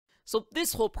So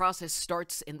this whole process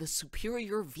starts in the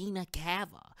superior vena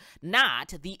cava,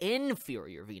 not the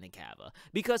inferior vena cava,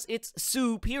 because it's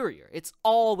superior. It's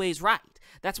always right.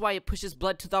 That's why it pushes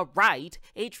blood to the right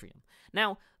atrium.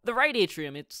 Now, the right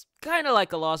atrium, it's kind of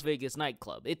like a Las Vegas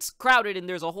nightclub. It's crowded and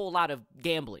there's a whole lot of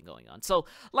gambling going on. So,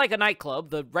 like a nightclub,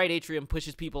 the right atrium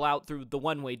pushes people out through the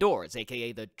one-way doors,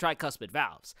 aka the tricuspid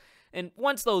valves. And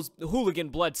once those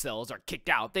hooligan blood cells are kicked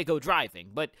out, they go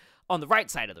driving, but on the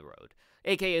right side of the road,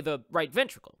 aka the right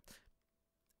ventricle.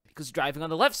 Because driving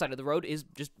on the left side of the road is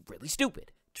just really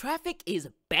stupid. Traffic is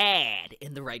bad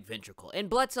in the right ventricle, and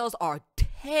blood cells are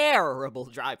terrible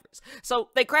drivers. So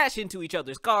they crash into each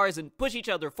other's cars and push each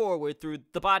other forward through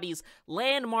the body's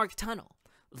landmark tunnel,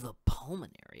 the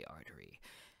pulmonary artery.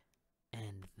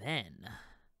 And then,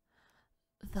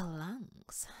 the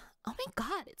lungs. Oh my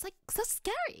god, it's like so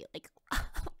scary. Like,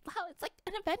 wow, it's like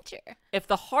an adventure. If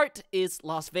the heart is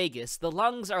Las Vegas, the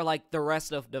lungs are like the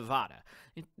rest of Nevada.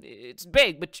 It's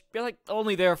big, but you're like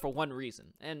only there for one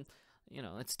reason. And, you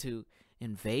know, it's to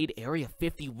invade Area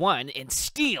 51 and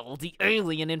steal the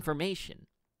alien information.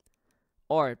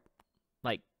 Or,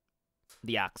 like,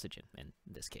 the oxygen in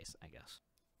this case, I guess.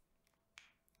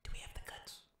 Do we have the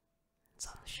guts? It's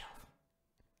on the shelf.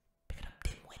 Pick it up,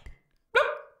 dimwit. Bloop!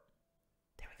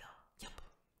 There we go. Yep.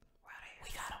 We're out of here.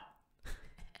 We got them.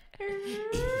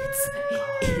 Idiots.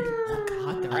 Oh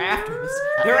god, they're after us.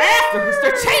 They're after us.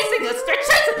 They're chasing us. They're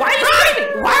chasing. Why are you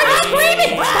screaming? Why are you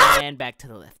screaming? And back to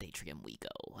the left atrium we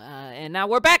go. And now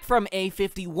we're back from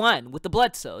A51 with the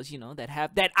blood cells, you know, that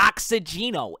have that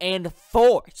oxygeno and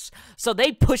force. So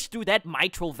they push through that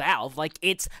mitral valve like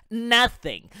it's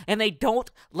nothing. And they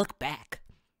don't look back.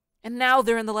 And now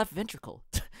they're in the left ventricle.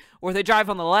 Or they drive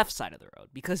on the left side of the road.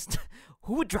 Because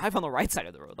who would drive on the right side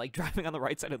of the road? Like, driving on the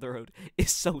right side of the road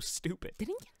is so stupid.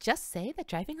 Didn't you just say that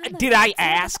driving on the Did right I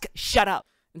side- ask? Shut up.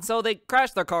 And so they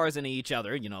crash their cars into each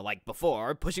other, you know, like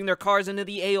before, pushing their cars into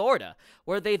the aorta,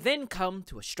 where they then come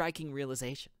to a striking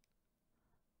realization.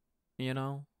 You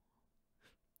know,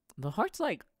 the heart's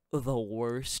like the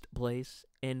worst place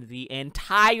in the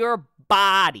entire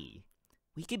body.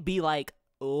 We could be like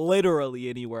literally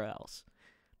anywhere else.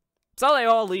 So they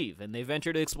all leave, and they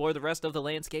venture to explore the rest of the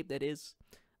landscape that is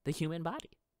the human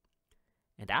body.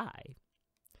 And I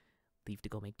leave to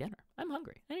go make dinner. I'm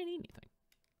hungry. I didn't eat anything.